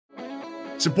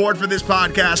Support for this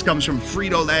podcast comes from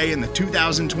Frito-Lay and the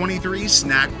 2023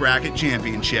 Snack Bracket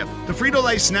Championship. The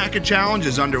Frito-Lay Snack-It Challenge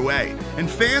is underway, and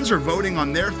fans are voting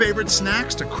on their favorite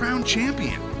snacks to crown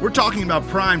champion. We're talking about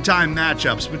prime-time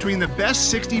matchups between the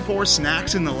best 64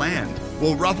 snacks in the land.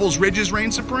 Will Ruffles Ridges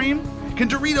reign supreme? Can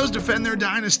Doritos defend their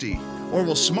dynasty? Or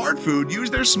will Smart Food use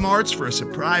their smarts for a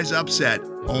surprise upset?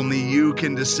 Only you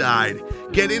can decide.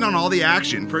 Get in on all the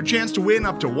action for a chance to win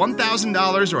up to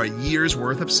 $1,000 or a year's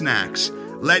worth of snacks.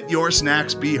 Let your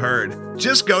snacks be heard.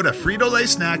 Just go to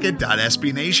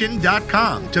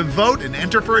fritolaysnacket.sbnation.com to vote and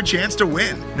enter for a chance to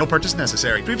win. No purchase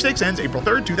necessary. Sweepstakes ends April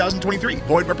 3rd, 2023.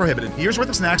 Void where prohibited. Year's worth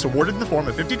of snacks awarded in the form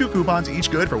of 52 coupons, each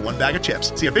good for one bag of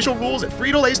chips. See official rules at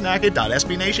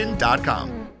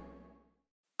fritolaysnacket.sbnation.com.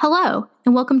 Hello,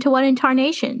 and welcome to What in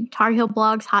Tarnation, Tar Heel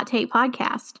Blog's Hot Take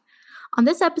Podcast. On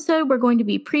this episode, we're going to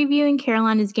be previewing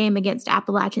Carolina's game against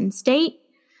Appalachian State,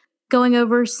 going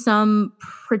over some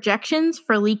projections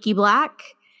for Leaky Black,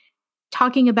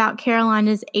 talking about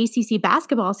Carolina's ACC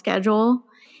basketball schedule,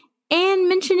 and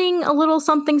mentioning a little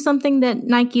something that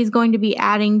Nike is going to be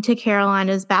adding to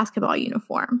Carolina's basketball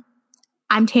uniform.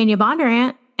 I'm Tanya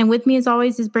Bondurant, and with me as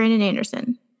always is Brandon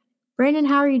Anderson. Brandon,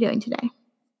 how are you doing today?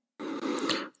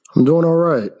 I'm doing all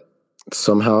right.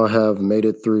 Somehow I have made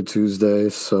it through Tuesday,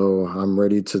 so I'm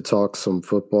ready to talk some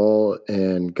football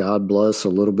and God bless a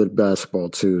little bit of basketball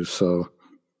too. So,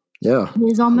 yeah.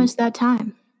 It is almost that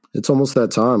time. It's almost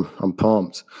that time. I'm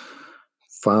pumped.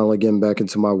 Finally getting back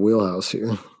into my wheelhouse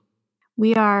here.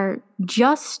 We are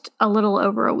just a little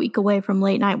over a week away from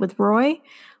Late Night with Roy,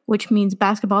 which means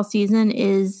basketball season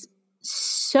is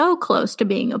so close to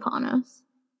being upon us.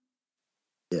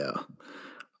 Yeah.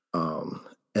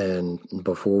 And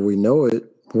before we know it,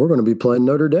 we're going to be playing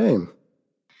Notre Dame.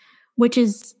 Which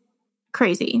is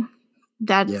crazy.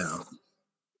 I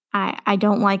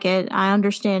don't like it. I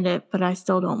understand it, but I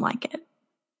still don't like it.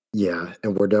 Yeah,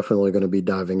 and we're definitely going to be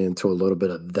diving into a little bit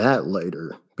of that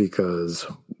later because,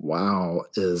 wow,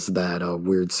 is that a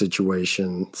weird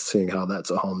situation, seeing how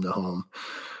that's a home-to-home.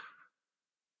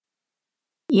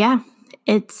 Yeah,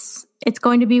 it's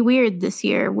going to be weird this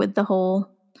year with the whole...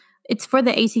 It's for the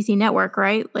ACC network,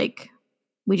 right? Like,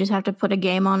 we just have to put a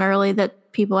game on early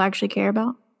that people actually care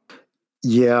about?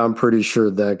 Yeah, I'm pretty sure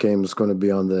that game is going to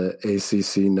be on the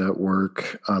ACC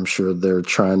network. I'm sure they're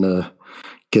trying to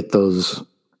get those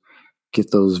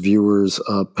viewers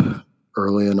up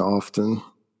early and often.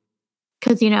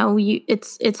 Because,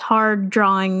 it's hard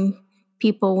drawing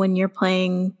people when you're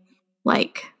playing,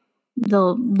 like, the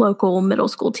local middle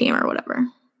school team or whatever.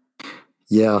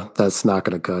 Yeah, that's not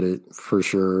going to cut it for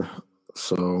sure.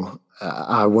 So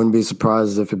I wouldn't be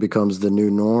surprised if it becomes the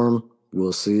new norm.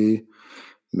 We'll see.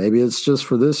 Maybe it's just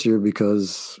for this year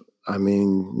because,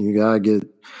 you got to get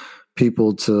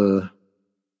people to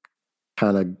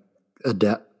kind of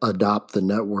adopt the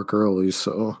network early.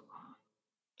 So,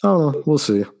 I don't know. We'll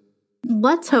see.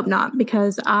 Let's hope not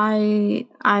because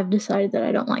I've decided that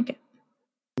I don't like it.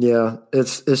 Yeah,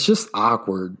 it's just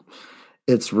awkward.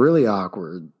 It's really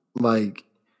awkward. Like,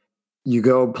 you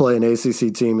go play an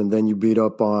ACC team and then you beat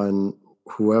up on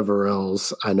whoever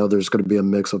else. I know there's going to be a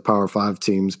mix of Power 5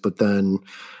 teams, but then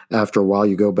after a while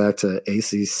you go back to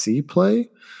ACC play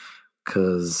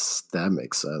because that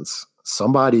makes sense.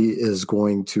 Somebody is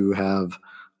going to have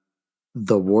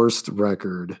the worst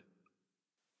record,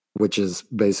 which is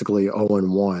basically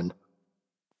 0-1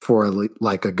 for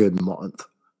like a good month.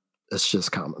 It's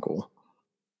just comical.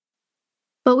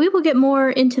 But we will get more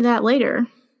into that later.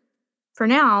 For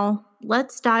now,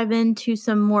 let's dive into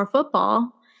some more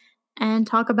football and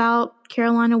talk about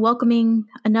Carolina welcoming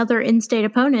another in-state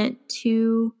opponent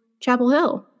to Chapel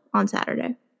Hill on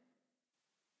Saturday.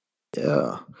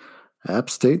 Yeah. App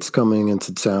State's coming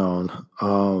into town.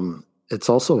 It's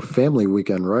also family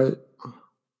weekend, right?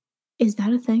 Is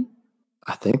that a thing?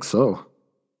 I think so.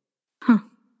 Huh.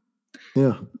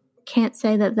 Yeah. Can't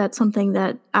say that that's something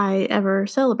that I ever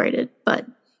celebrated, but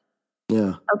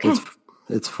yeah. Okay.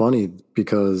 It's funny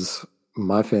because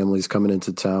my family's coming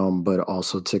into town, but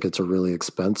also tickets are really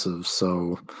expensive.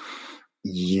 So,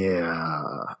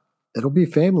 yeah, it'll be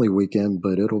family weekend,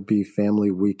 but it'll be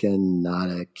family weekend not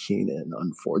at Keenan,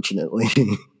 unfortunately.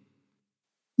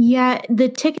 Yeah, the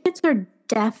tickets are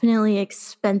definitely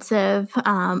expensive.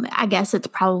 I guess it's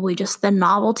probably just the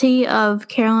novelty of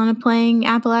Carolina playing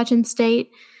Appalachian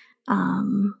State.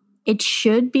 It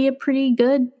should be a pretty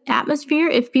good atmosphere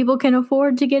if people can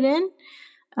afford to get in.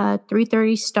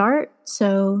 3:30 start,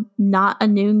 so not a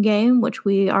noon game, which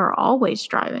we are always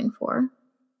striving for.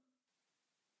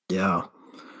 Yeah,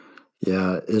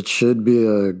 it should be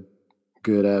a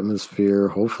good atmosphere.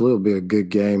 Hopefully it'll be a good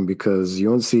game because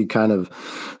UNC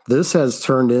this has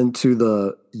turned into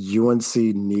the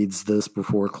UNC needs this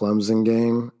before Clemson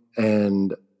game.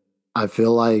 And I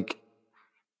feel like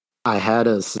I had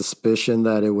a suspicion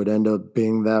that it would end up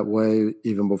being that way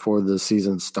even before the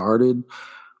season started.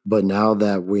 But now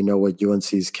that we know what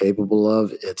UNC is capable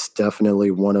of, it's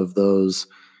definitely one of those,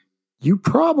 you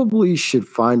probably should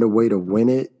find a way to win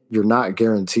it. You're not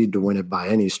guaranteed to win it by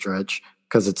any stretch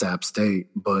because it's App State,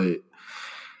 but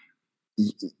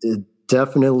it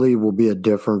definitely will be a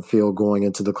different feel going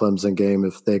into the Clemson game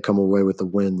if they come away with a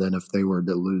win than if they were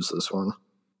to lose this one.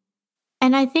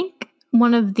 And I think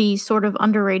one of the sort of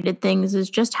underrated things is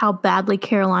just how badly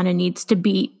Carolina needs to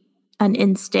beat an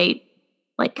in-state,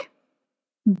 like,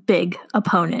 big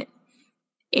opponent.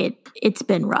 It's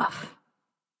been rough.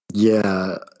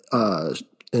 Yeah.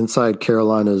 Inside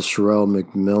Carolina's Sherelle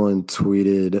McMillan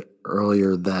tweeted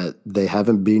earlier that they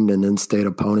haven't beaten an in-state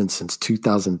opponent since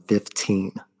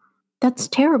 2015. That's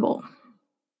terrible.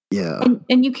 Yeah.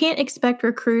 And you can't expect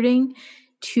recruiting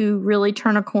to really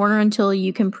turn a corner until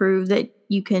you can prove that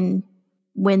you can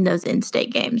win those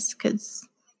in-state games, because,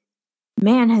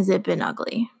 man, has it been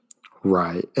ugly.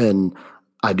 Right. And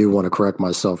I do want to correct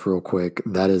myself real quick.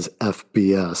 That is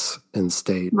FBS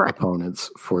in-state opponents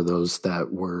for those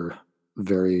that were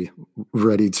very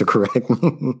ready to correct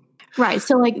me. Right.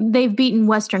 So, like, they've beaten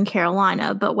Western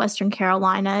Carolina, but Western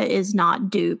Carolina is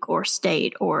not Duke or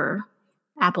State or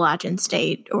Appalachian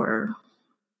State or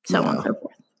so on and so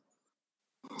forth.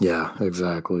 Yeah,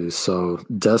 exactly. So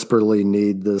desperately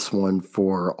need this one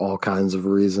for all kinds of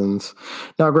reasons.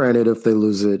 Now, granted, if they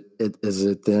lose it, is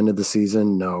it the end of the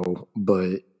season? No,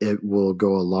 but it will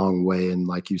go a long way. And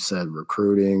like you said,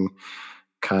 recruiting,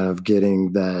 kind of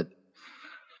getting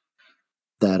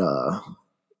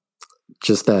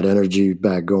just that energy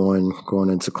back going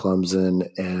into Clemson,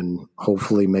 and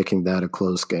hopefully making that a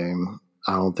close game.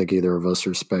 I don't think either of us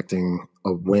are expecting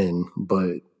a win,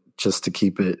 but just to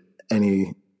keep it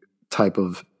any type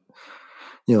of,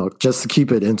 just to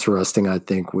keep it interesting, I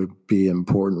think would be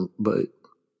important. But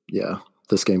yeah,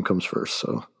 this game comes first.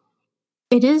 So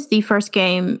it is the first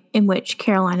game in which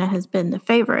Carolina has been the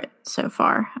favorite so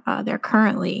far. They're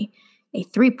currently a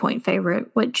 3-point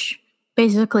favorite, which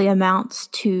basically amounts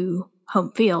to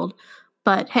home field.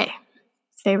 But hey,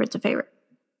 favorite's a favorite.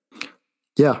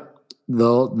 Yeah,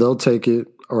 they'll take it,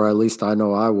 or at least I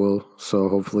know I will. So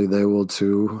hopefully they will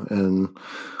too, and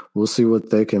we'll see what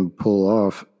they can pull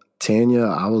off. Tanya,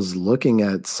 I was looking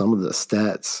at some of the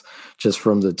stats just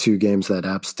from the two games that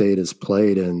App State has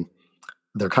played, and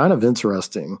they're kind of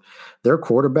interesting. Their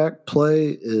quarterback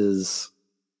play is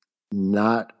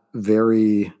not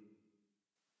very,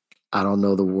 I don't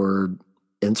know the word,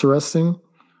 interesting,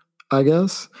 I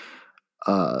guess.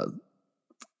 I'm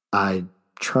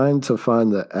trying to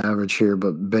find the average here,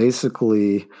 but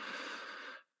basically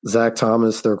Zach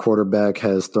Thomas, their quarterback,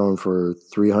 has thrown for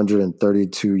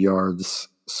 332 yards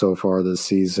so far this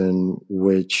season,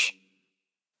 which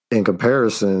in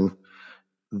comparison,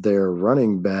 their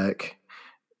running back,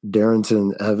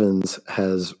 Darrington Evans,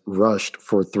 has rushed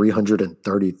for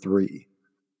 333.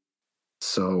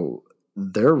 So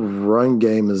their run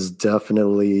game is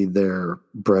definitely their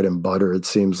bread and butter, it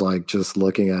seems like, just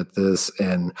looking at this.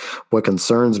 And what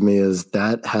concerns me is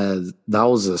that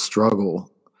was a struggle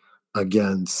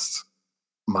against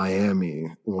Miami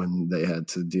when they had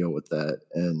to deal with that.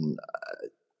 And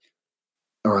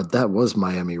or that was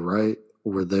Miami, right?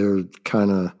 Where they're kind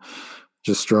of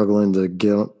just struggling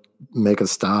to make a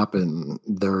stop, and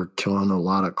they're killing a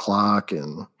lot of clock.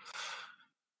 And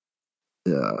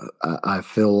yeah, I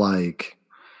feel like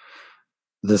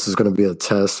this is going to be a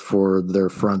test for their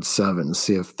front seven,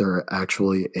 see if they're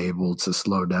actually able to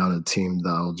slow down a team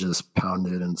that'll just pound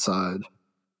it inside.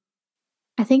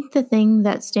 I think the thing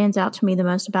that stands out to me the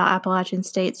most about Appalachian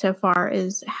State so far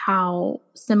is how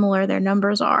similar their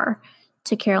numbers are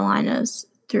to Carolina's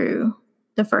through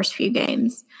the first few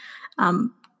games.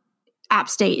 App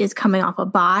State is coming off a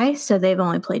bye, so they've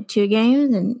only played 2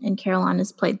 games, and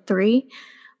Carolina's played 3.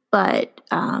 But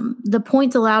the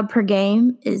points allowed per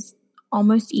game is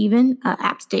almost even.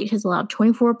 App State has allowed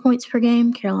 24 points per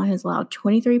game. Carolina has allowed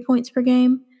 23 points per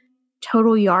game.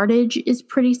 Total yardage is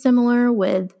pretty similar,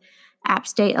 with App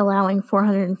State allowing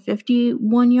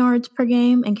 451 yards per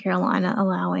game and Carolina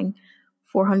allowing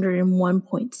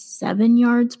 401.7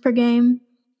 yards per game.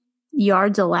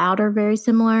 Yards allowed are very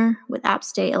similar, with App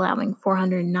State allowing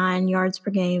 409 yards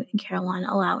per game and Carolina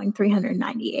allowing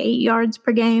 398 yards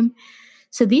per game.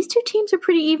 So these two teams are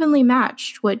pretty evenly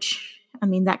matched, which, I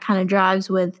mean, that kind of drives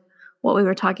with what we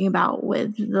were talking about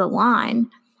with the line.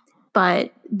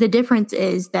 But the difference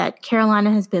is that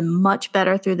Carolina has been much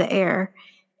better through the air,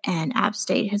 and App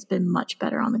State has been much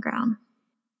better on the ground.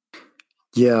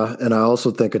 Yeah, and I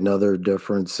also think another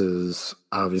difference is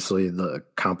obviously the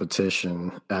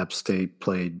competition. App State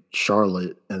played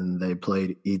Charlotte and they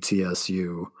played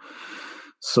ETSU.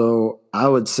 So I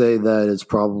would say that it's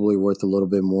probably worth a little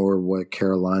bit more what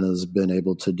Carolina's been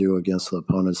able to do against the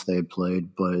opponents they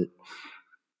played. But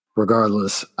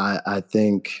regardless, I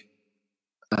think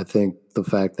the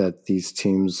fact that these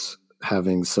teams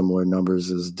having similar numbers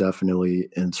is definitely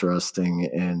interesting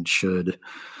and should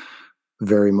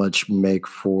very much make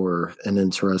for an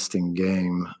interesting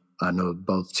game. I know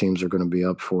both teams are going to be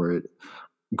up for it.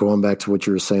 Going back to what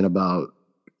you were saying about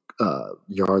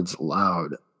yards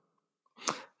allowed,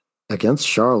 against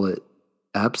Charlotte,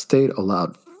 App State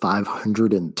allowed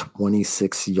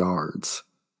 526 yards.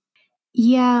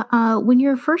 Yeah, when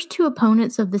your first two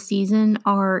opponents of the season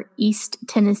are East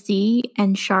Tennessee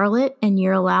and Charlotte, and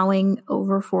you're allowing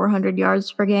over 400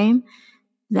 yards per game,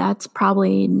 that's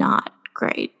probably not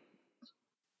great.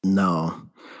 No,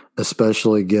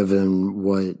 especially given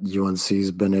what UNC's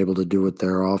been able to do with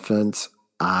their offense.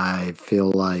 I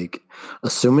feel like,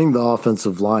 assuming the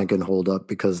offensive line can hold up,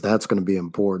 because that's going to be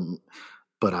important,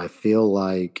 but I feel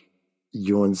like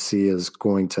UNC is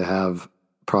going to have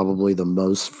probably the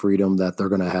most freedom that they're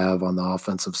going to have on the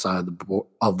offensive side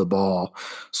of the ball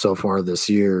so far this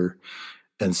year.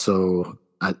 And so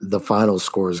the final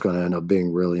score is going to end up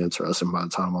being really interesting by the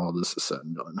time all this is said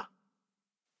and done.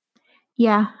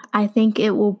 Yeah, I think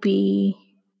it will be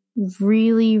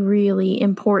really, really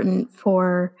important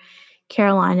for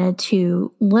Carolina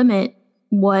to limit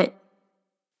what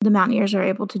the Mountaineers are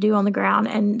able to do on the ground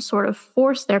and sort of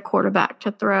force their quarterback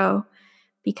to throw,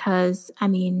 because, I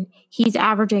mean, he's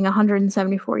averaging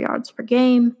 174 yards per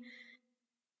game.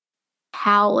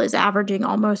 Howell is averaging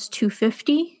almost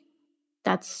 250.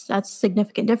 That's a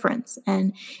significant difference.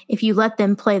 And if you let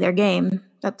them play their game,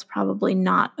 that's probably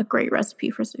not a great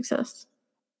recipe for success.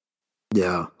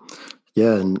 Yeah.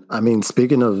 Yeah. And I mean,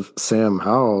 speaking of Sam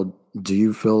Howell, do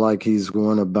you feel like he's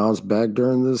going to bounce back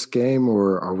during this game,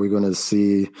 or are we going to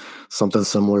see something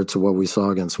similar to what we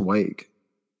saw against Wake?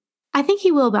 I think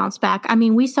he will bounce back. I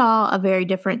mean, we saw a very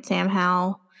different Sam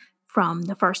Howell from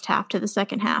the first half to the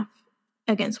second half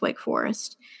against Wake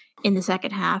Forest. In the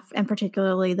second half, and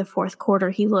particularly the fourth quarter,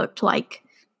 he looked like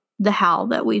the Howell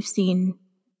that we've seen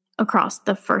across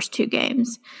the first two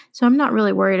games. So I'm not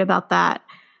really worried about that.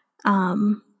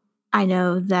 I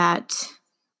know that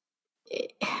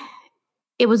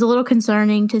it was a little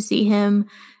concerning to see him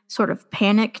sort of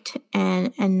panicked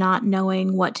and not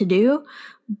knowing what to do.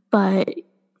 But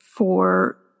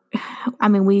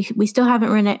we still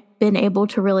haven't been able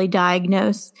to really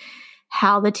diagnose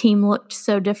how the team looked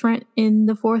so different in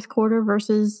the fourth quarter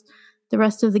versus the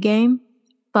rest of the game.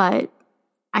 But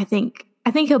I think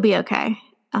he'll be okay.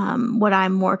 What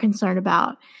I'm more concerned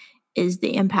about is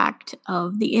the impact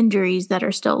of the injuries that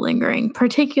are still lingering,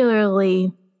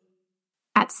 particularly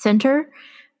at center,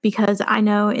 because I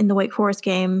know in the Wake Forest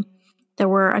game, there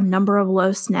were a number of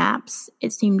low snaps.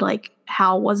 It seemed like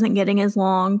Hal wasn't getting as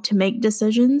long to make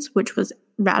decisions, which was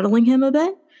rattling him a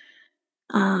bit.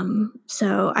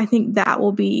 So I think that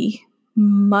will be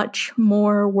much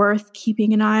more worth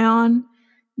keeping an eye on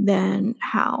than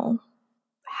how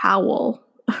Howell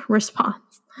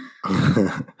responds.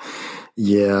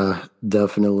 Yeah,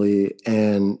 definitely.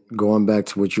 And going back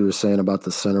to what you were saying about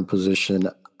the center position,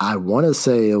 I want to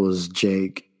say it was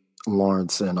Jake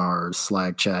Lawrence in our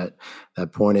Slack chat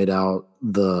that pointed out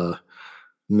the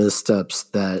missteps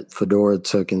that Fedora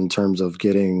took in terms of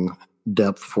getting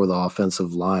depth for the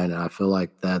offensive line. And I feel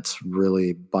like that's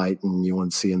really biting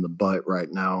UNC in the butt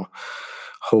right now.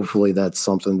 Hopefully that's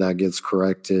something that gets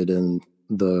corrected in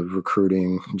the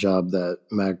recruiting job that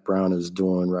Mac Brown is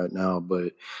doing right now.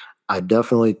 But I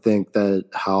definitely think that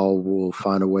Howell will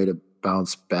find a way to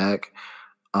bounce back.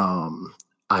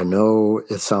 I know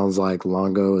it sounds like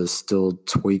Longo is still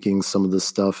tweaking some of the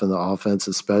stuff in the offense,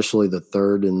 especially the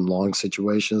third and long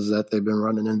situations that they've been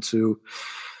running into.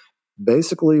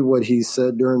 Basically, what he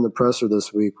said during the presser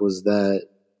this week was that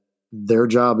their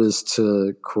job is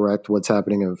to correct what's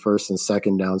happening in first and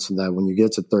second down so that when you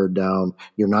get to third down,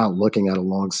 you're not looking at a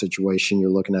long situation. You're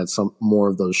looking at some more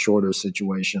of those shorter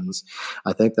situations.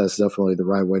 I think that's definitely the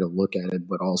right way to look at it,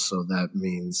 but also that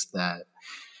means that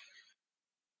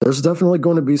there's definitely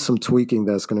going to be some tweaking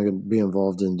that's going to be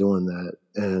involved in doing that.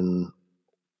 And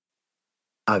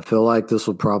I feel like this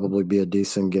will probably be a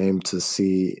decent game to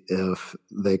see if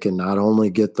they can not only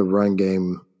get the run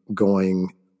game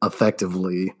going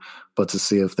effectively, but to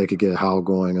see if they could get Howell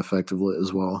going effectively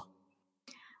as well.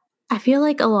 I feel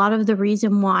like a lot of the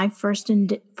reason why first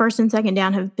and second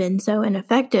down have been so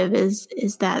ineffective is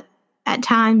that at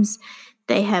times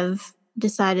they have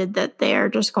decided that they are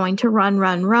just going to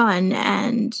run,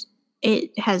 and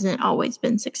it hasn't always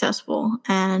been successful.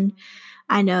 And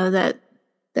I know that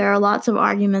there are lots of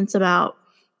arguments about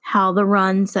how the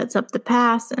run sets up the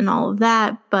pass and all of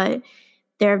that, but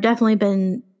there have definitely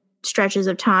been stretches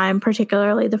of time,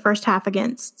 particularly the first half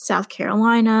against South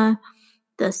Carolina,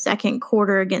 the second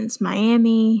quarter against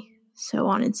Miami, so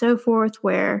on and so forth,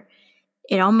 where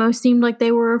it almost seemed like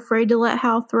they were afraid to let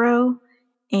Hal throw.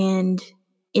 And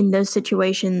in those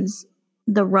situations,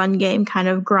 the run game kind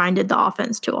of grinded the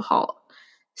offense to a halt.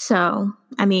 So,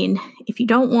 I mean, if you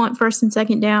don't want first and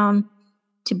second down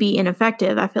to be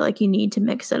ineffective, I feel like you need to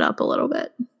mix it up a little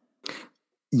bit.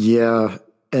 Yeah,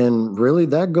 and really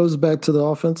that goes back to the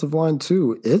offensive line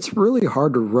too. It's really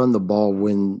hard to run the ball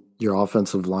when your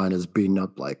offensive line is beaten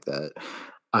up like that.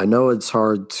 I know it's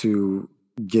hard to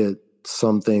get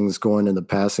some things going in the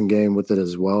passing game with it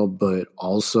as well, but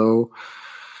also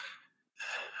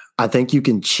I think you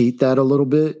can cheat that a little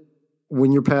bit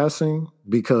when you're passing,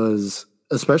 because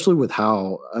especially with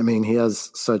Hal, I mean, he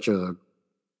has such a,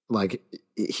 like,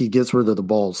 he gets rid of the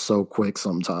ball so quick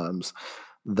sometimes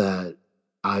that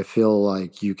I feel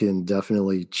like you can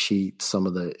definitely cheat some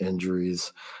of the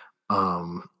injuries.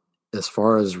 As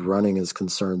far as running is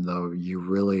concerned, though, you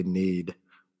really need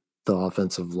the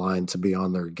offensive line to be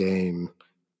on their game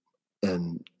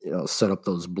and, you know, set up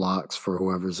those blocks for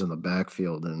whoever's in the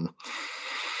backfield. And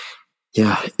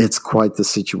yeah, it's quite the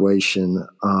situation.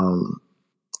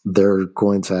 They're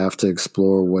going to have to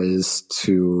explore ways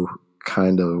to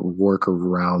kind of work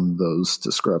around those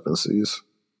discrepancies.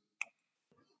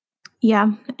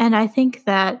 Yeah, and I think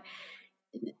that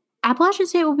Appalachian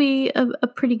State will be a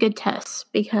pretty good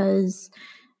test because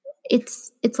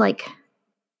it's like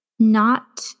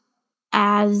not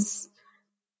as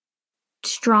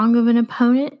strong of an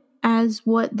opponent as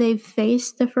what they've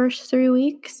faced the first 3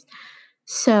 weeks.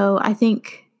 So I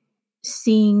think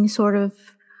seeing sort of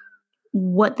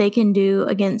what they can do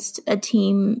against a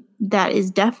team that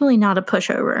is definitely not a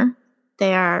pushover.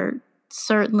 They are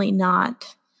certainly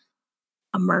not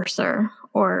a Mercer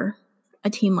or a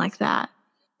team like that.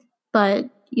 But,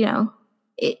 you know,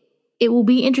 it will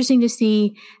be interesting to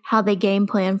see how they game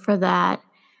plan for that,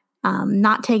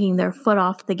 not taking their foot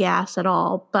off the gas at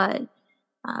all, but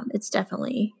it's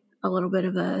definitely a little bit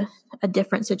of a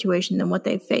different situation than what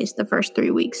they've faced the first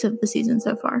 3 weeks of the season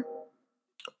so far.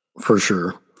 For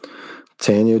sure.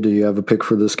 Tanya, do you have a pick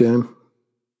for this game?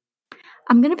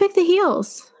 I'm going to pick the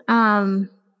Heels. I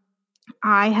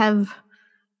have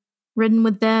ridden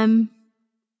with them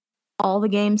all the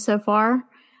games so far.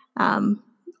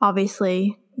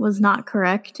 Obviously was not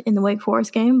correct in the Wake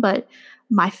Forest game, but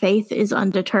my faith is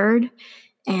undeterred,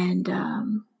 and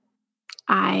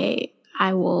I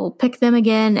will pick them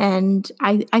again, and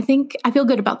I think I feel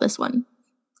good about this one.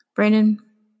 Brandon,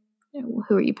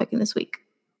 who are you picking this week?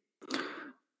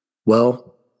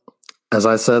 Well, as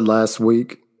I said last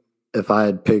week, if I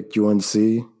had picked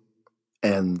UNC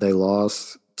and they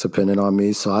lost, it's dependent on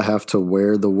me, so I have to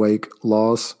wear the Wake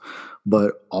loss.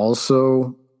 But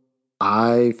also,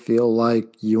 I feel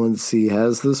like UNC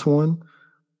has this one,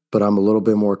 but I'm a little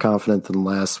bit more confident than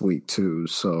last week too.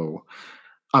 So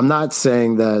I'm not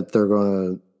saying that they're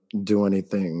going to do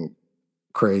anything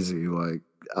crazy. Like,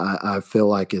 I feel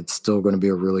like it's still going to be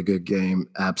a really good game.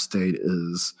 App State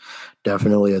is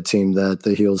definitely a team that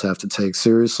the Heels have to take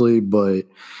seriously, but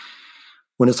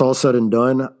when it's all said and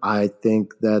done, I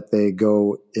think that they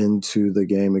go into the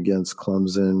game against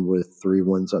Clemson with 3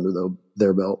 wins under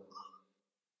their belt.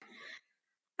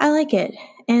 I like it.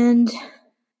 And,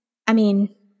 I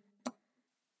mean,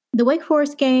 the Wake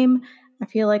Forest game, I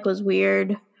feel like was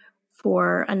weird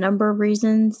for a number of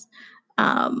reasons.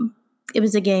 It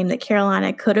was a game that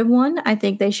Carolina could have won. I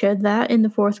think they showed that in the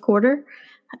fourth quarter.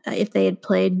 If they had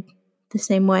played the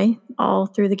same way all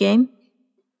through the game,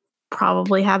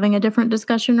 probably having a different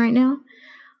discussion right now.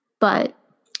 But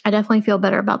I definitely feel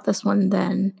better about this one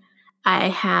than I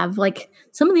have. Like,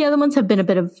 some of the other ones have been a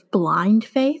bit of blind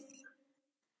faith.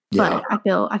 Yeah. But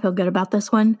I feel good about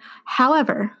this one.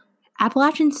 However,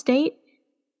 Appalachian State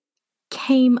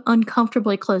came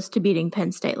uncomfortably close to beating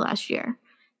Penn State last year.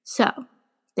 So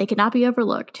they cannot be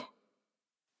overlooked.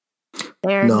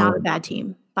 They're not a bad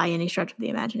team by any stretch of the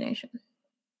imagination.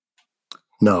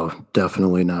 No,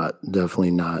 definitely not.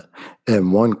 Definitely not.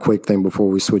 And one quick thing before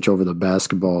we switch over to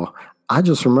basketball, I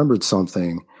just remembered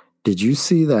something. Did you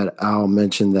see that Al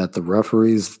mentioned that the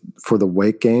referees for the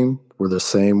Wake game were the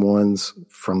same ones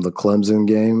from the Clemson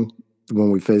game when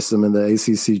we faced them in the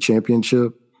ACC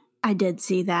championship? I did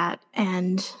see that,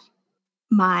 and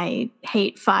my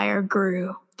hate fire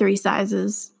grew 3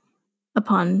 sizes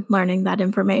upon learning that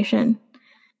information.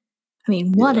 I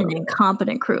mean, what an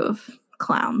incompetent crew of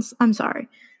clowns. I'm sorry.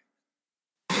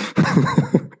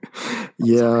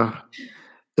 Yeah.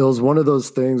 It was one of those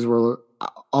things where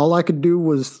all I could do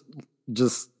was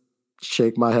just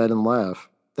shake my head and laugh.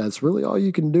 That's really all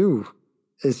you can do.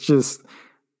 It's just,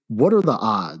 what are the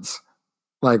odds?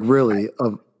 Like, really,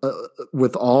 of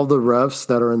with all the refs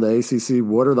that are in the ACC,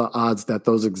 what are the odds that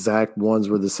those exact ones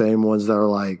were the same ones that are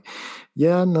like,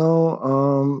 yeah,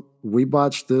 no, we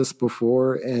botched this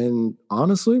before, and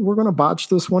honestly, we're going to botch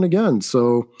this one again.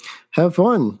 So have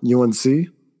fun, UNC. It's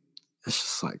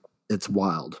just like, it's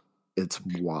wild. It's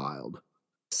wild.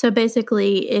 So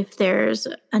basically, if there's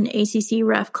an ACC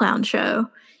ref clown show,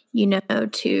 you know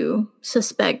to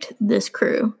suspect this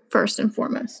crew first and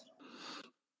foremost.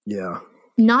 Yeah.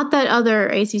 Not that other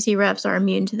ACC refs are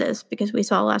immune to this, because we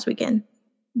saw last weekend.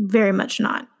 Very much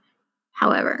not.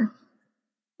 However,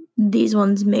 these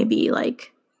ones may be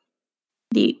like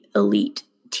the elite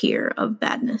tier of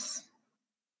badness.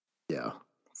 Yeah,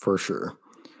 for sure.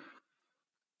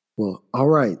 Well, all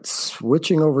right.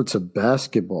 Switching over to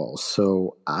basketball.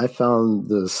 So I found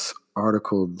this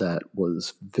article that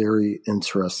was very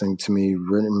interesting to me,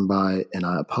 written by, and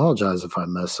I apologize if I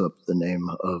mess up the name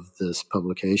of this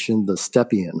publication, The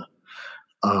Stepien.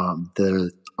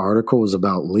 The article was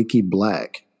about Leaky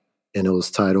Black, and it was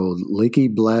titled Leaky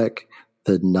Black,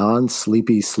 the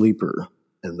Non-Sleepy Sleeper.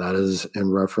 And that is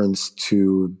in reference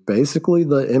to basically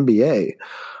the NBA.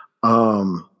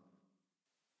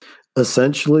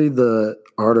 Essentially, the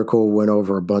article went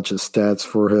over a bunch of stats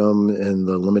for him in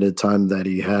the limited time that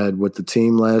he had with the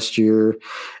team last year.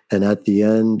 And at the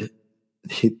end,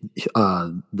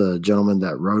 the gentleman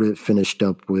that wrote it finished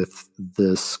up with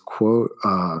this quote.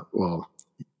 Well,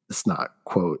 it's not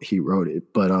quote, he wrote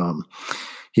it, but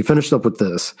he finished up with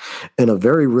this. In a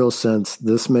very real sense,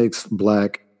 this makes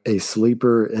Black a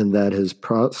sleeper in that his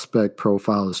prospect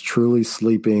profile is truly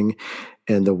sleeping,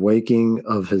 and the waking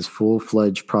of his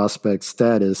full-fledged prospect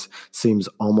status seems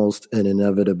almost an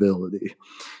inevitability.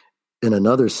 In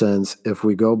another sense, if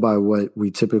we go by what we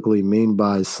typically mean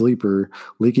by sleeper,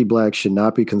 Leaky Black should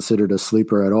not be considered a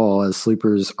sleeper at all, as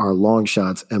sleepers are long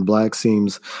shots, and Black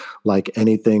seems like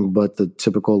anything but the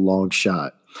typical long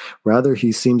shot. Rather,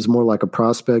 he seems more like a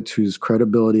prospect whose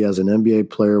credibility as an NBA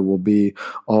player will be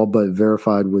all but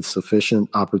verified with sufficient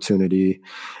opportunity.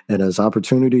 And as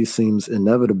opportunity seems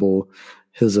inevitable,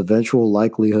 his eventual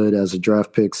likelihood as a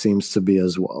draft pick seems to be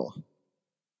as well.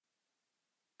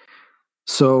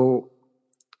 So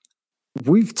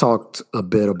we've talked a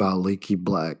bit about Leaky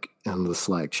Black in the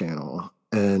Slack channel,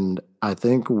 and I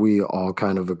think we all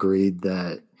kind of agreed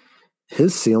that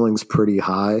his ceiling's pretty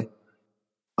high.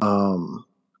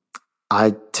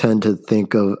 I tend to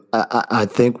think of, I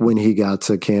think when he got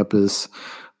to campus,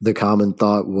 the common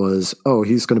thought was, oh,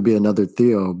 he's going to be another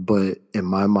Theo. But in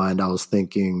my mind, I was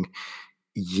thinking,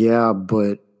 yeah,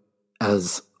 but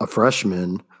as a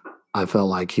freshman, I felt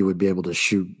like he would be able to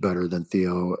shoot better than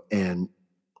Theo, and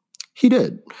he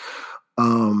did.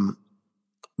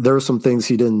 There are some things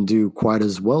he didn't do quite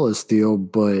as well as Theo,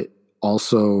 but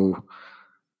also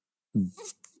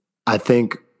I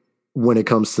think when it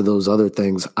comes to those other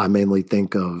things, I mainly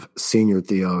think of senior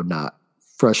Theo, not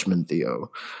freshman Theo.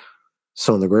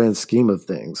 So in the grand scheme of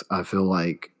things, I feel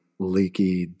like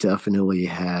Leaky definitely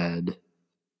had,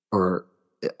 or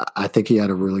I think he had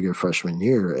a really good freshman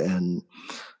year. And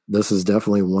this is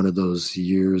definitely one of those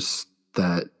years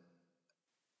that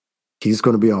he's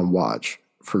going to be on watch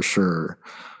for sure.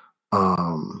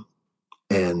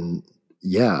 And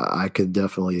yeah, I could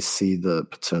definitely see the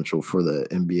potential for the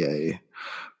NBA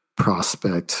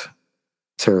prospect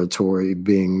territory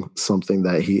being something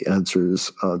that he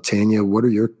enters. Tanya, what are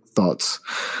your thoughts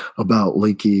about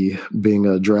Leaky being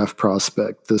a draft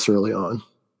prospect this early on?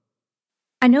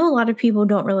 I know a lot of people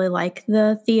don't really like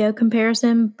the Theo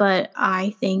comparison, but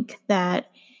I think that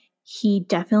he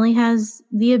definitely has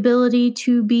the ability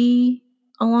to be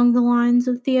along the lines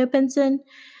of Theo Pinson.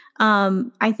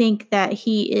 I think that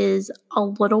he is a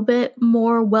little bit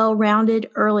more well-rounded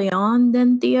early on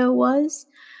than Theo was.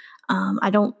 I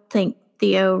don't think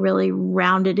Theo really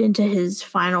rounded into his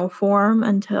final form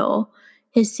until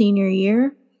his senior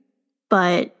year.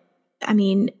 But, I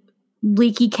mean,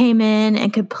 Leaky came in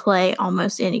and could play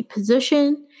almost any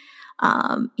position.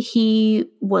 He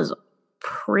was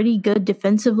pretty good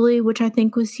defensively, which I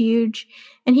think was huge.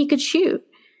 And he could shoot.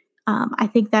 I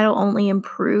think that'll only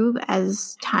improve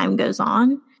as time goes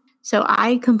on. So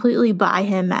I completely buy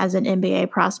him as an NBA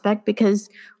prospect because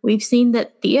we've seen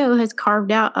that Theo has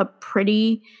carved out a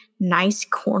pretty nice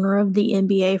corner of the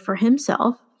NBA for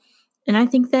himself. And I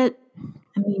think that,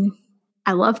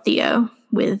 I love Theo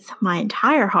with my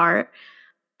entire heart,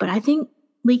 but I think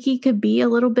Leaky could be a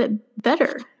little bit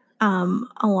better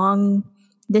along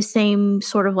the same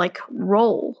sort of like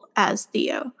role as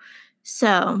Theo.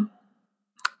 So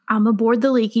I'm aboard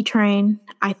the Leaky train.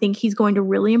 I think he's going to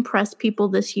really impress people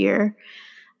this year.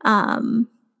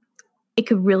 It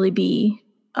could really be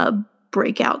a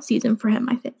breakout season for him,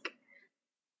 I think.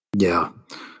 Yeah,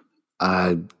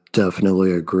 I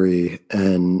definitely agree.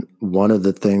 And one of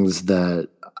the things that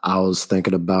I was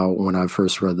thinking about when I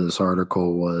first read this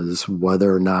article was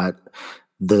whether or not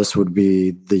this would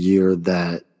be the year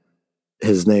that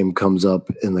his name comes up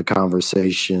in the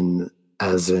conversation,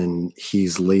 as in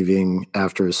he's leaving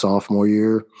after his sophomore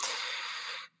year.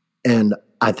 And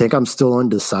I think I'm still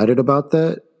undecided about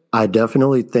that. I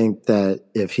definitely think that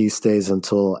if he stays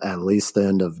until at least the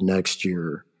end of next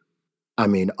year,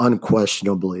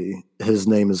 unquestionably, his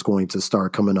name is going to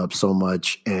start coming up so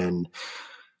much, and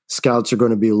scouts are going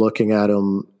to be looking at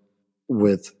him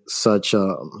with such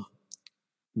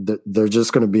they're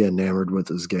just going to be enamored with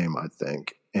his game, I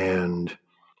think. And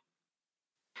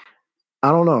I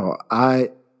don't know. I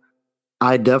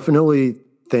definitely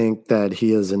think that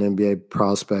he is an NBA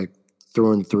prospect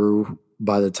through and through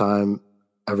by the time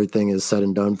everything is said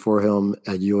and done for him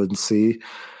at UNC.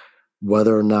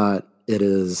 Whether or not it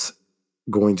is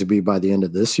going to be by the end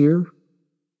of this year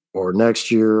or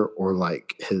next year or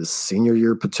like his senior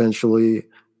year potentially,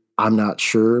 I'm not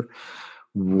sure.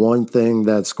 One thing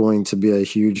that's going to be a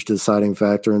huge deciding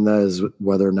factor in that is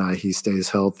whether or not he stays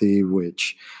healthy,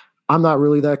 which I'm not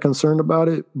really that concerned about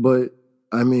it. But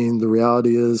the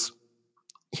reality is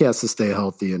he has to stay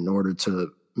healthy in order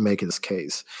to make his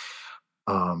case.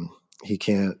 He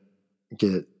can't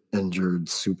get injured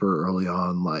super early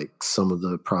on like some of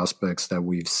the prospects that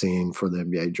we've seen for the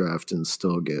NBA draft and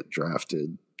still get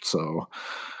drafted. So,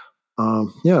 I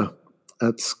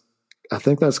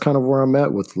think that's kind of where I'm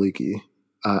at with Leaky.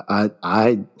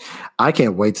 I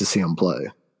can't wait to see him play.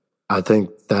 I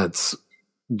think that's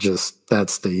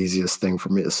the easiest thing for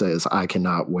me to say is I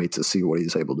cannot wait to see what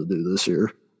he's able to do this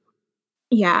year.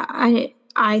 Yeah,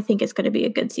 I think it's going to be a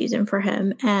good season for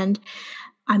him. And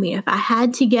if I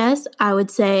had to guess, I would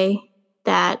say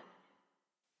that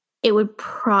it would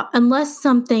unless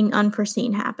something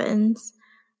unforeseen happens,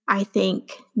 I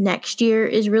think next year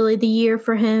is really the year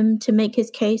for him to make his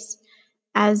case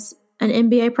as an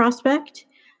NBA prospect.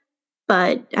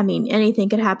 But, anything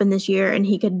could happen this year and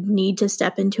he could need to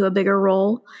step into a bigger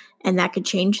role and that could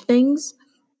change things.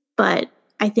 But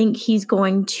I think he's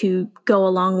going to go a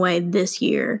long way this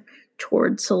year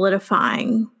towards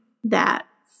solidifying that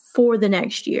for the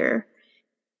next year.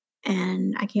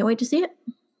 And I can't wait to see it.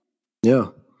 Yeah.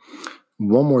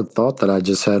 One more thought that I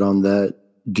just had on that.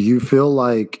 Do you feel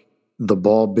like the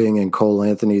ball being in Cole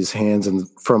Anthony's hands and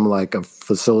from like a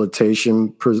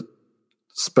facilitation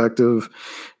perspective,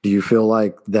 do you feel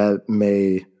like that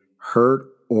may hurt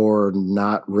or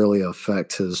not really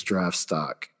affect his draft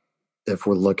stock if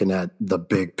we're looking at the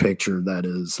big picture that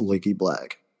is Leaky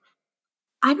Black?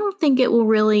 I don't think it will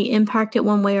really impact it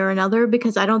one way or another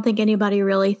because I don't think anybody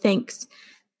really thinks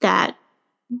that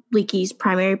Leaky's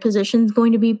primary position is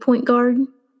going to be point guard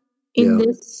in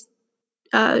this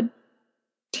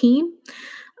team.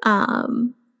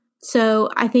 So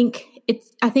I think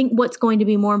what's going to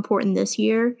be more important this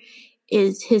year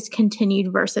is his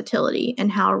continued versatility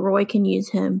and how Roy can use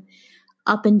him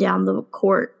up and down the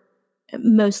court,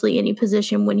 mostly any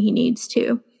position when he needs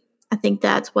to. I think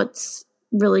that's what's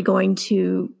really going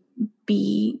to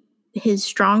be his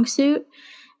strong suit.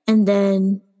 And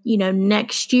then,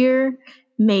 next year,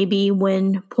 maybe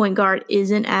when point guard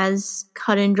isn't as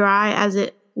cut and dry as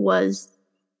it was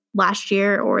last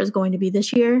year or is going to be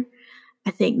this year,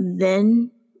 I think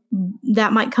then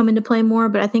that might come into play more.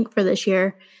 But I think for this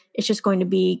year, it's just going to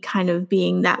be kind of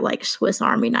being that like Swiss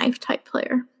Army knife type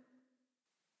player.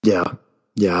 Yeah,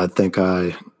 I think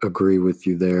I agree with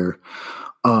you there.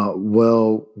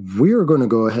 Well, we are going to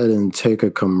go ahead and take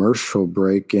a commercial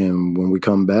break, and when we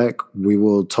come back, we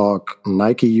will talk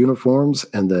Nike uniforms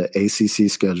and the ACC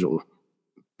schedule.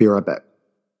 Be right back.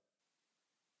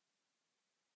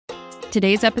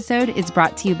 Today's episode is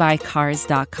brought to you by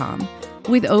Cars.com.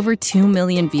 With over 2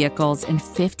 million vehicles and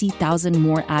 50,000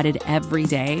 more added every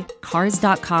day,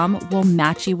 Cars.com will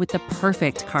match you with the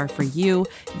perfect car for you,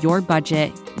 your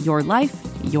budget, your life,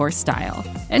 your style.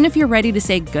 And if you're ready to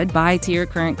say goodbye to your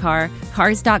current car,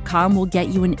 Cars.com will get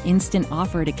you an instant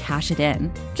offer to cash it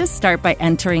in. Just start by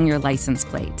entering your license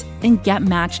plate and get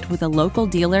matched with a local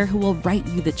dealer who will write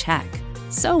you the check.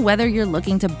 So whether you're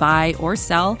looking to buy or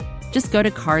sell, just go to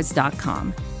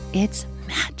Cars.com. It's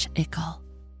magical.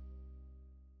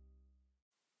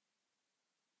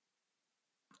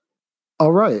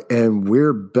 All right, and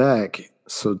we're back.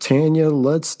 So Tanya,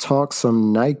 let's talk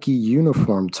some Nike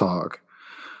uniform talk.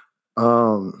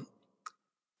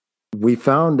 We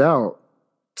found out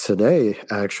today,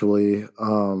 actually.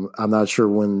 I'm not sure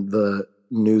when the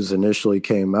news initially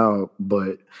came out,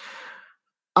 but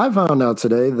I found out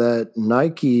today that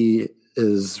Nike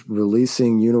is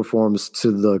releasing uniforms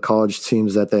to the college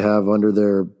teams that they have under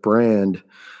their brand,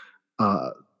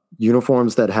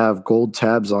 uniforms that have gold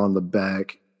tabs on the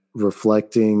back,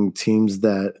 reflecting teams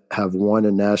that have won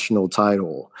a national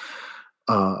title.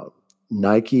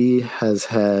 Nike has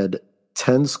had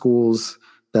 10 schools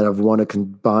that have won a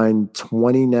combined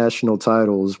 20 national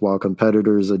titles, while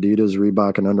competitors Adidas,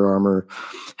 Reebok, and Under Armour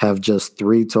have just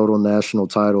 3 total national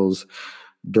titles.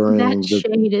 That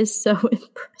shade is so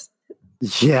impressive.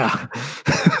 Yeah.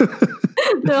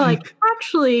 They're like,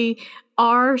 actually,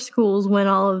 our schools win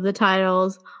all of the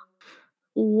titles.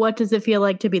 What does it feel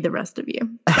like to be the rest of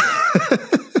you?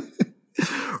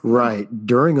 Right.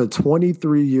 During a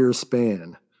 23-year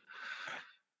span,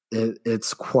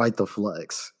 it's quite the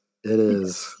flex. It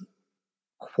is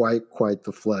quite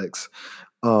the flex.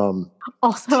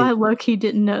 Also, I low-key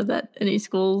didn't know that any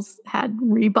schools had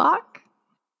Reebok.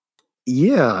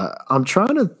 Yeah, I'm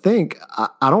trying to think.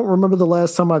 I don't remember the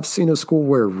last time I've seen a school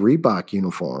wear Reebok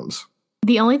uniforms.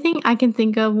 The only thing I can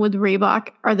think of with Reebok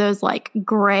are those like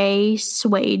gray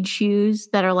suede shoes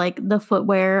that are like the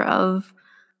footwear of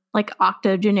like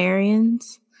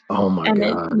octogenarians. Oh my God.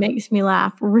 And it makes me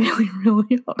laugh really,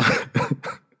 really hard.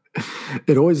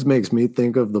 It always makes me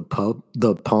think of the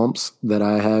pumps that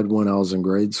I had when I was in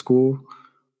grade school,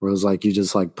 where it was like you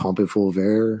just like pump it full of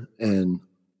air and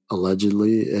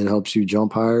allegedly it helps you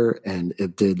jump higher, and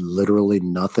it did literally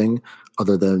nothing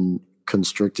other than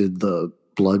constricted the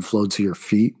blood flow to your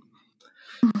feet.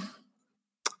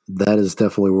 That is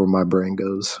definitely where my brain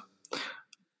goes.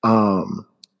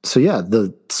 So yeah,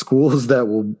 the schools that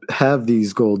will have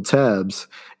these gold tabs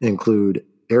include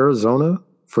Arizona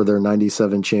for their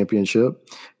 97 championship.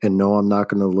 And no, I'm not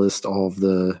going to list all of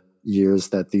the years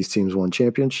that these teams won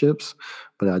championships,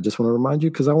 but I just want to remind you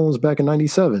because that one was back in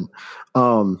 97.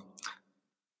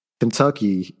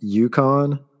 Kentucky,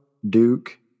 UConn,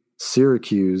 Duke,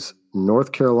 Syracuse,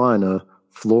 North Carolina,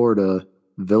 Florida,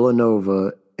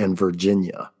 Villanova, and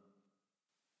Virginia.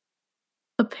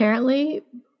 Apparently,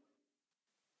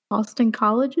 Boston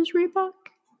College is Reebok?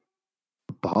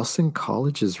 Boston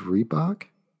College is Reebok?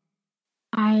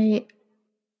 I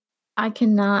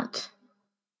cannot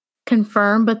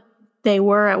confirm, but they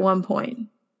were at one point.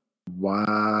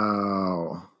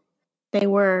 Wow. They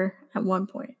were at one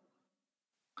point.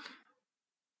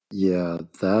 Yeah,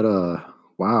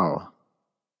 wow.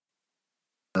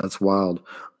 That's wild.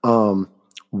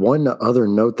 One other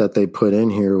note that they put in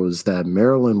here was that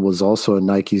Maryland was also a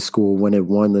Nike school when it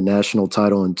won the national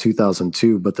title in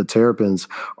 2002, but the Terrapins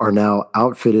are now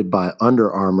outfitted by Under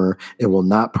Armour and will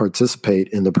not participate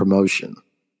in the promotion.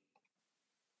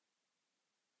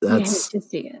 You hate to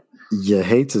see it. You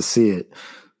hate to see it.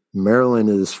 Maryland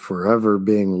is forever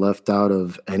being left out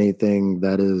of anything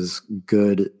that is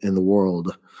good in the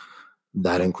world.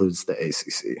 That includes the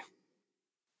ACC.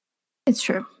 It's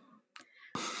true.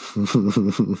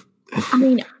 I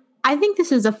mean, I think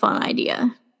this is a fun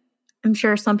idea. I'm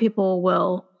sure some people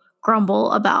will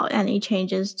grumble about any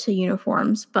changes to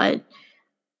uniforms, but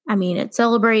I mean, it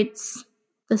celebrates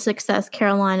the success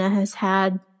Carolina has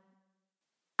had.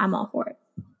 I'm all for it.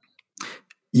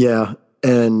 Yeah,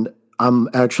 and I'm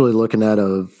actually looking at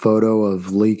a photo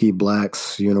of Leaky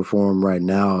Black's uniform right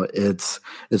now. It's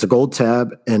a gold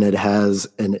tab, and it has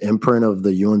an imprint of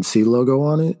the UNC logo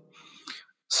on it.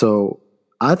 So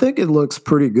I think it looks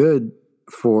pretty good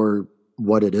for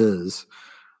what it is.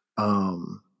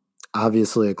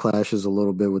 Obviously, it clashes a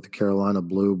little bit with the Carolina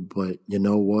blue, but you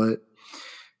know what?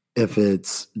 If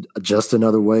it's just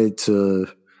another way to,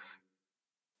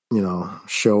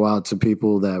 show out to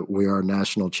people that we are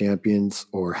national champions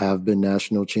or have been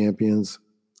national champions,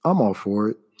 I'm all for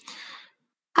it.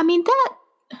 I mean,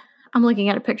 I'm looking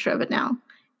at a picture of it now.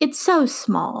 It's so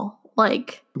small.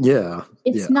 Like, yeah,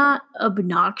 it's not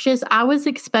obnoxious. I was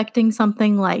expecting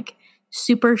something like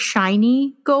super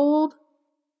shiny gold,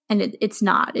 and it's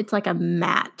not. It's like a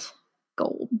matte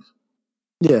gold.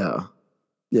 Yeah.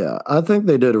 I think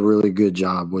they did a really good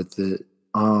job with it.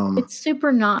 It's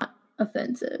super not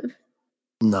offensive.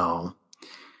 No.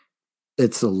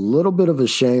 It's a little bit of a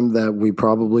shame that we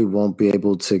probably won't be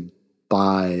able to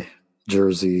buy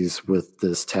jerseys with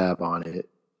this tab on it.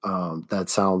 That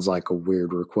sounds like a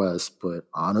weird request, but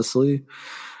honestly,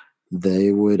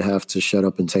 they would have to shut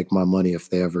up and take my money if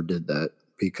they ever did that,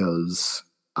 because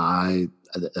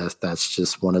that's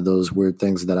just one of those weird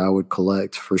things that I would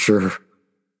collect for sure.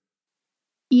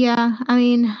 Yeah, I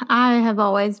mean, I have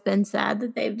always been sad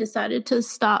that they've decided to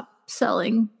stop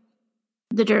selling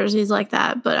the jerseys like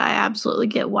that, but I absolutely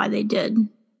get why they did.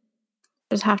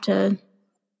 Just have to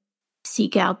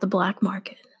seek out the black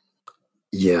market.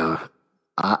 Yeah.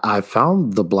 I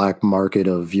found the black market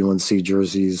of UNC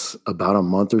jerseys about a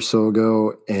month or so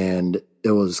ago, and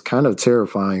it was kind of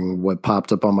terrifying what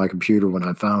popped up on my computer when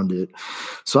I found it.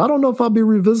 So I don't know if I'll be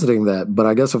revisiting that, but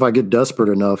I guess if I get desperate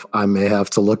enough, I may have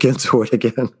to look into it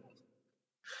again.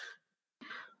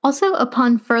 Also,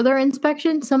 upon further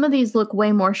inspection, some of these look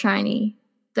way more shiny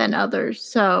than others.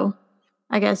 So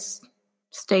I guess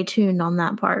stay tuned on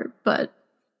that part. But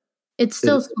it's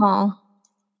still small.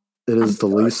 It is the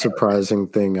least surprising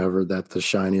thing ever that the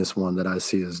shiniest one that I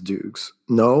see is Duke's.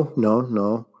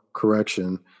 No.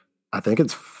 Correction. I think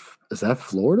is that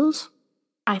Florida's?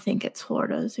 I think it's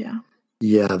Florida's, yeah.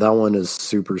 Yeah, that one is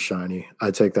super shiny.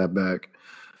 I take that back.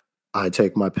 I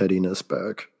take my pettiness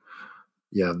back.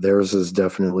 Yeah, theirs is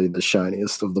definitely the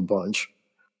shiniest of the bunch.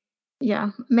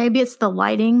 Yeah, maybe it's the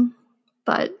lighting,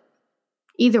 but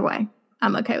either way,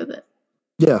 I'm okay with it.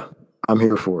 Yeah, I'm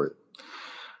here for it.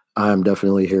 I'm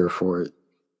definitely here for it.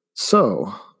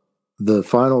 So, the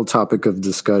final topic of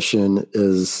discussion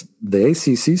is the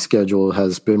ACC schedule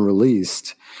has been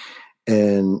released.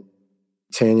 And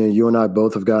Tanya, you and I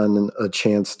both have gotten a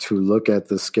chance to look at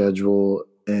the schedule.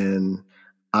 And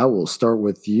I will start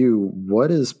with you.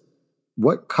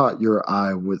 What caught your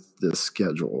eye with this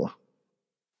schedule?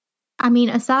 I mean,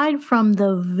 aside from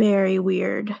the very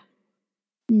weird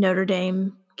Notre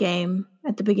Dame game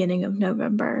at the beginning of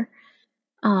November,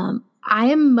 I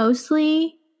am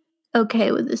mostly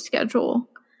okay with the schedule.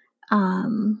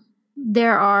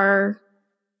 There are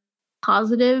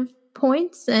positive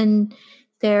points and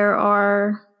there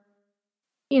are,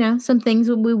 some things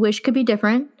that we wish could be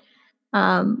different.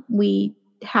 We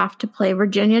have to play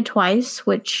Virginia twice,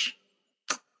 which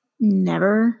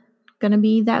never going to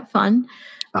be that fun.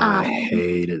 I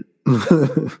hate it.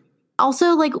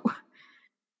 Also,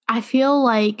 I feel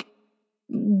like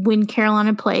when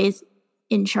Carolina plays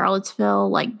in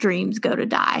Charlottesville, dreams go to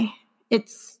die.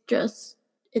 It's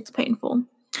painful.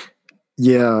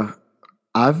 Yeah,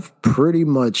 I've pretty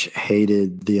much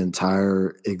hated the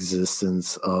entire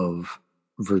existence of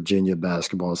Virginia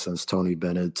basketball since Tony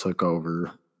Bennett took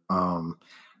over. I'm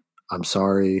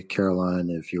sorry, Caroline,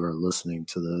 if you are listening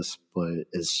to this, but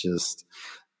it's just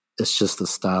the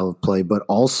style of play. But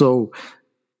also,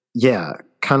 yeah,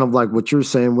 kind of like what you're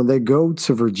saying, when they go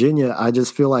to Virginia, I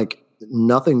just feel like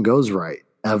nothing goes right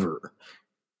ever.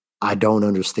 I don't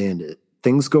understand it.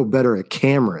 Things go better at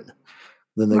Cameron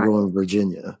than they go in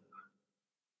Virginia.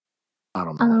 I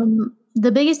don't know.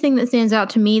 The biggest thing that stands out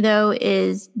to me, though,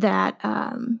 is that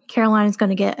Carolina is going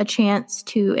to get a chance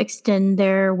to extend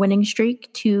their winning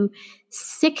streak to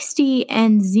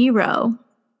 60-0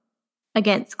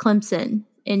 against Clemson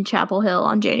in Chapel Hill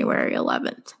on January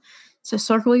 11th. So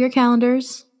circle your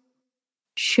calendars.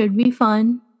 Should be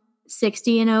fun.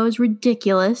 60-0 is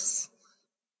ridiculous,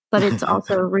 but it's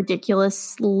also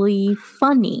ridiculously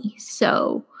funny.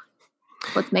 So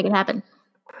let's make it happen.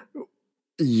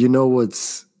 You know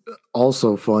what's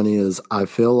also funny is I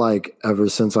feel like ever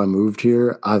since I moved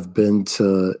here, I've been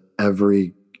to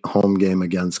every home game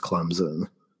against Clemson.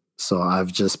 So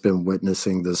I've just been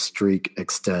witnessing this streak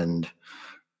extend.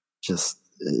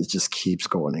 It just keeps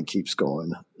going and keeps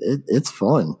going. It's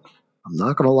fun. I'm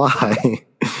not going to lie.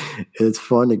 It's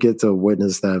fun to get to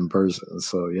witness that in person.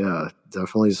 So yeah,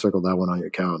 definitely circle that one on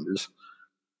your calendars.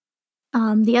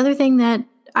 The other thing that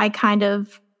I kind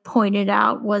of pointed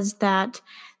out was that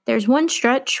there's one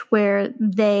stretch where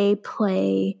they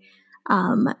play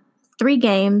 3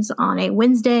 games on a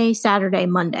Wednesday, Saturday,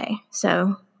 Monday.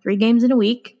 So 3 games in a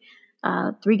week,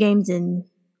 3 games in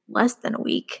less than a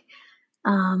week.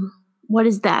 What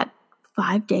is that,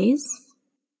 5 days?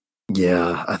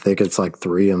 Yeah, I think it's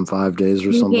 3 and 5 days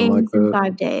or something like that. 3 games in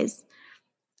 5 days.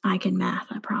 I can math,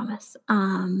 I promise.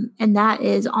 And that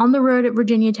is on the road at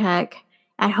Virginia Tech,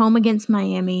 at home against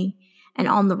Miami, and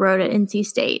on the road at NC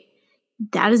State.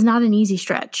 That is not an easy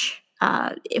stretch.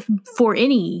 If for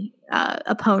any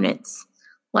opponents,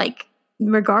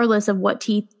 regardless of what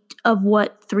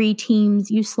 3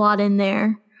 teams you slot in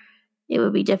there, it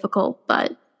would be difficult.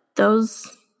 But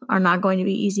those are not going to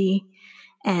be easy,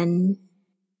 and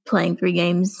playing 3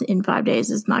 games in 5 days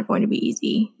is not going to be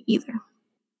easy either.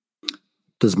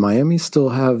 Does Miami still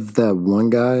have that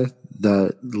one guy,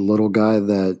 that little guy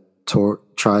that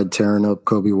tried tearing up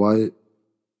Kobe White?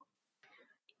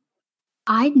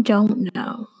 I don't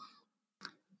know.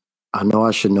 I know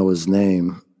I should know his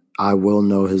name. I will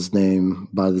know his name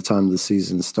by the time the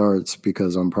season starts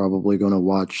because I'm probably going to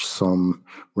watch some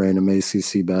random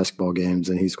ACC basketball games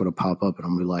and he's going to pop up and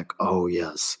I'm going to be like, oh,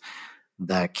 yes,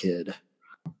 that kid.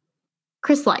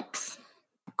 Chris Likes.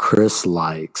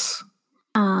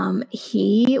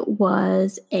 He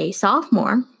was a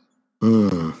sophomore.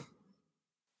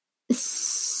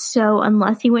 So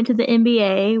unless he went to the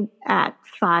NBA at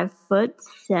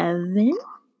 5'7",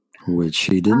 which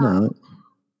he did not,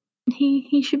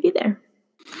 he should be there.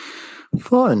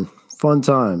 Fun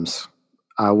times.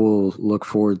 I will look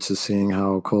forward to seeing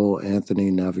how Cole Anthony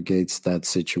navigates that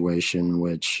situation,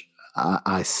 which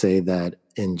I say that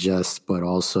in jest, but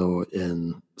also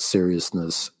in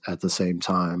seriousness at the same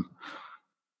time.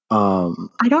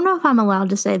 I don't know if I'm allowed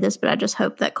to say this, but I just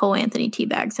hope that Cole Anthony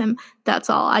teabags him. That's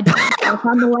all. I don't know if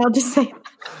I'm allowed to say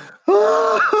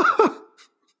that.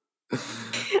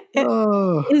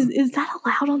 Is that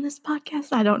allowed on this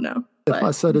podcast? I don't know. If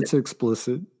I said it's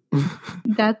explicit.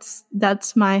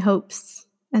 That's my hopes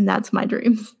and that's my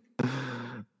dreams.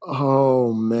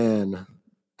 Oh man,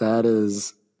 that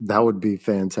would be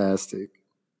fantastic.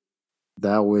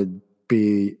 That would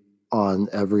be on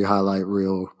every highlight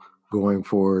reel going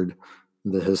forward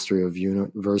in the history of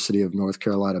University of North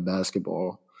Carolina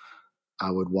basketball.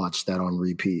 I would watch that on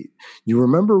repeat. You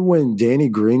remember when Danny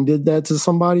Green did that to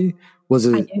somebody? Was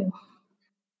it? I do.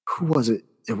 Who was it?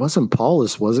 It wasn't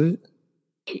Paulus, was it?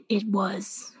 It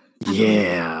was.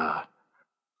 Yeah.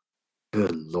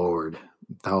 Good Lord.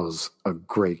 That was a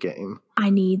great game. I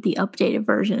need the updated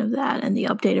version of that, and the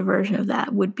updated version of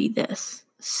that would be this.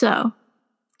 So,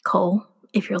 Cole,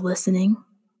 if you're listening,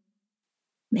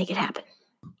 make it happen.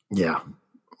 Yeah.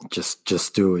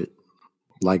 Just do it.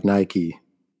 Like Nike.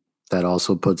 That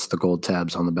also puts the gold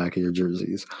tabs on the back of your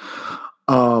jerseys.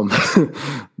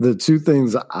 The two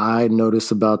things I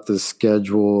notice about the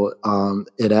schedule,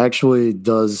 it actually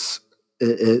does.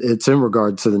 It's in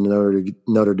regard to the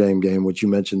Notre Dame game, which you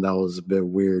mentioned that was a bit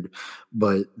weird.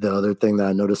 But the other thing that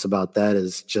I notice about that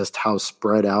is just how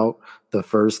spread out the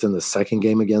first and the second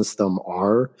game against them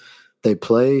are. They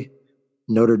play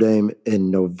Notre Dame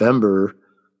in November.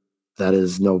 That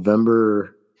is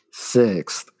November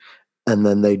 6th. And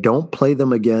then they don't play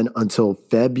them again until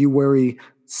February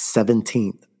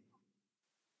 17th.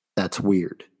 That's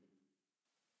weird.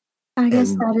 I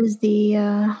guess that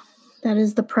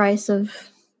is the price of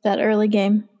that early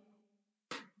game.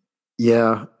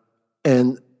 Yeah.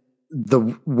 And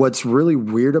what's really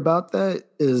weird about that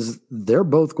is they're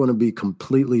both going to be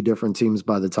completely different teams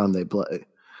by the time they play.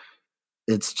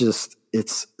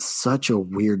 It's such a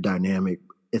weird dynamic.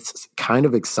 It's kind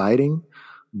of exciting,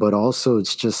 but also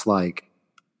it's just like,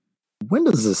 when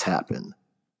does this happen?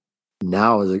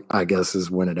 Now, I guess, is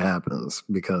when it happens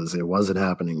because it wasn't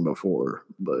happening before.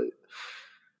 But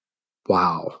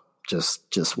wow,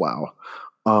 just wow.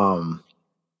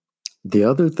 The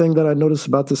other thing that I noticed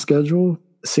about the schedule,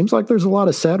 it seems like there's a lot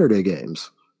of Saturday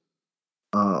games.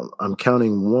 I'm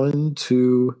counting 1,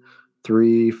 2,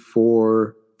 3,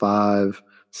 4, 5,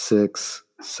 6,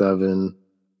 7,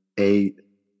 8,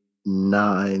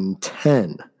 9,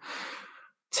 10.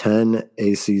 10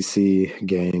 ACC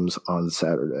games on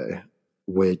Saturday,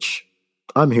 which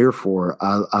I'm here for.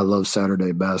 I love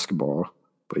Saturday basketball.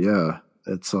 But yeah,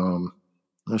 it's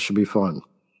that should be fun.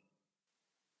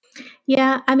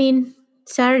 Yeah, I mean,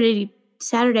 Saturday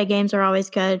games are always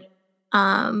good.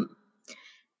 I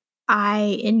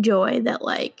enjoy that,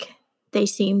 like, they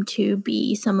seem to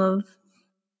be some of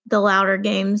the louder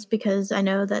games because I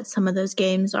know that some of those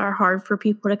games are hard for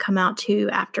people to come out to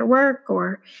after work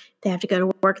or they have to go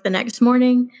to work the next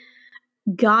morning.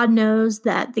 God knows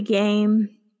that the game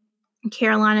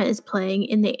Carolina is playing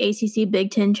in the ACC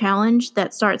Big Ten Challenge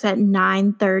that starts at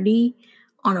 9:30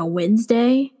 on a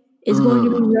Wednesday is going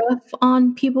to be rough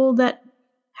on people that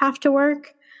have to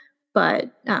work.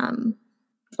 But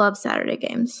love Saturday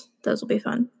games. Those will be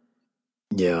fun.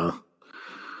 Yeah.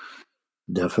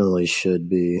 Definitely should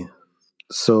be.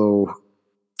 So,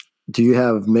 do you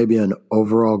have maybe an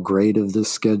overall grade of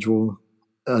this schedule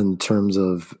in terms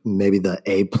of maybe the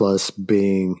A+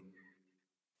 being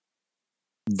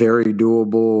very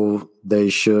doable? They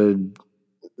should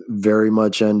very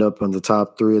much end up on the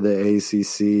top 3 of the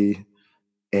ACC,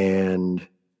 and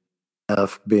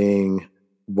F being,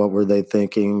 what were they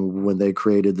thinking when they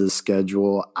created this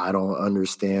schedule? I don't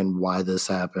understand why this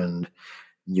happened.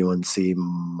 UNC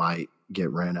might get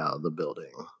ran out of the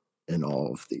building in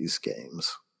all of these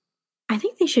games. I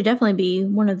think they should definitely be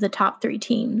one of the top 3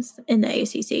 teams in the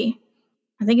ACC.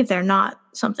 I think if they're not,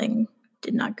 something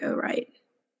did not go right.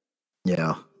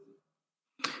 Yeah.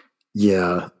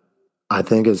 Yeah. I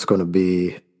think it's going to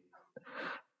be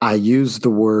I use the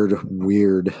word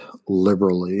weird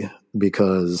liberally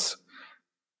because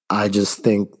I just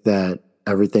think that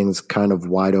everything's kind of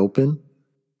wide open.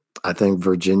 I think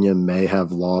Virginia may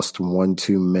have lost one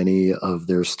too many of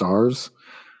their stars.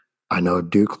 I know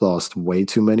Duke lost way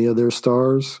too many of their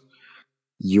stars.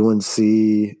 UNC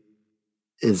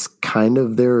is kind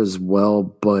of there as well,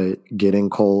 but getting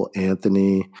Cole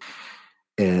Anthony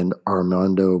and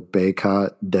Armando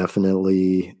Bacot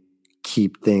definitely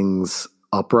keep things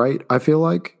upright, I feel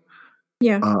like.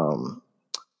 Yeah.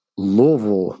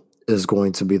 Louisville is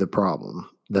going to be the problem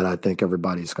that I think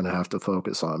everybody's going to have to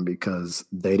focus on because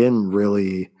they didn't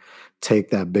really take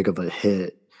that big of a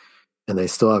hit, and they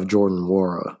still have Jordan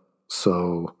Nwora.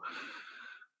 So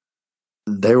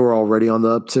they were already on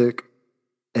the uptick,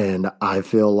 and I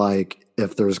feel like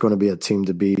if there's going to be a team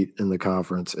to beat in the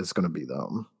conference, it's going to be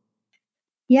them.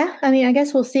 Yeah, I mean, I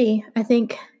guess we'll see. I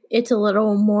think it's a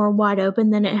little more wide open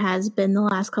than it has been the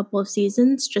last couple of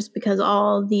seasons, just because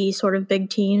all the sort of big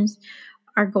teams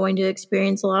are going to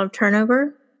experience a lot of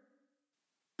turnover.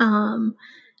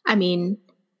 I mean,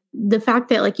 the fact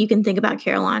that like you can think about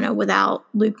Carolina without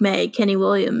Luke May, Kenny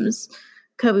Williams,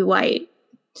 Kobe White,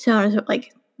 so on and so,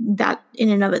 like that in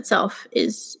and of itself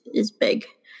is big.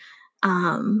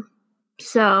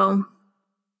 So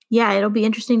yeah, it'll be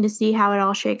interesting to see how it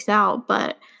all shakes out.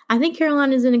 But I think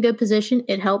Carolina is in a good position.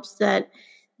 It helps that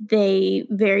they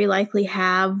very likely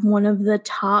have one of the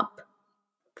top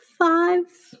 5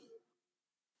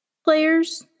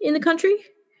 players in the country.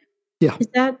 Yeah. Is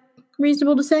that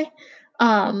reasonable to say?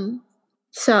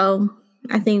 So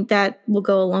I think that will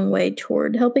go a long way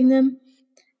toward helping them.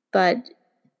 But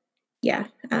yeah,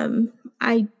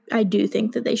 I do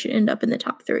think that they should end up in the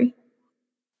top 3.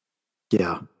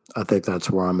 Yeah, I think that's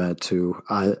where I'm at too.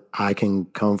 I can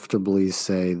comfortably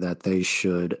say that they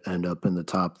should end up in the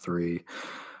top 3.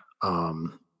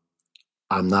 I'm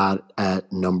not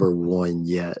at number 1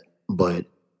 yet, but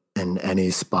in any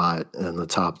spot in the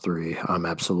top 3, I'm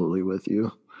absolutely with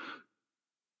you.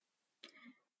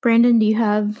 Brandon, do you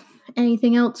have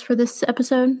anything else for this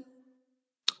episode?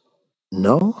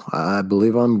 No, I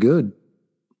believe I'm good.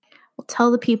 Well,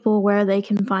 tell the people where they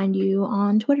can find you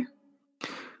on Twitter.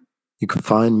 You can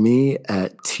find me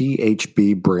at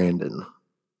THB Brandon.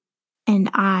 And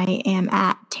I am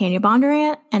at Tanya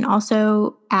Bondurant and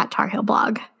also at Tar Heel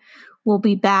Blog. We'll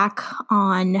be back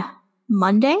on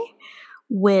Monday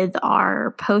with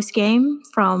our post game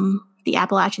from the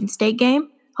Appalachian State game.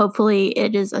 Hopefully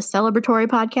it is a celebratory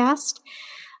podcast.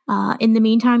 In the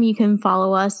meantime, you can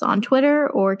follow us on Twitter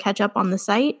or catch up on the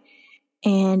site.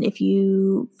 And if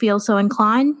you feel so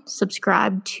inclined,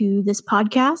 subscribe to this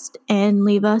podcast and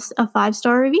leave us a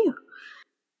 5-star review.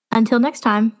 Until next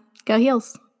time, go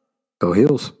Heels. Go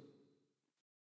Heels.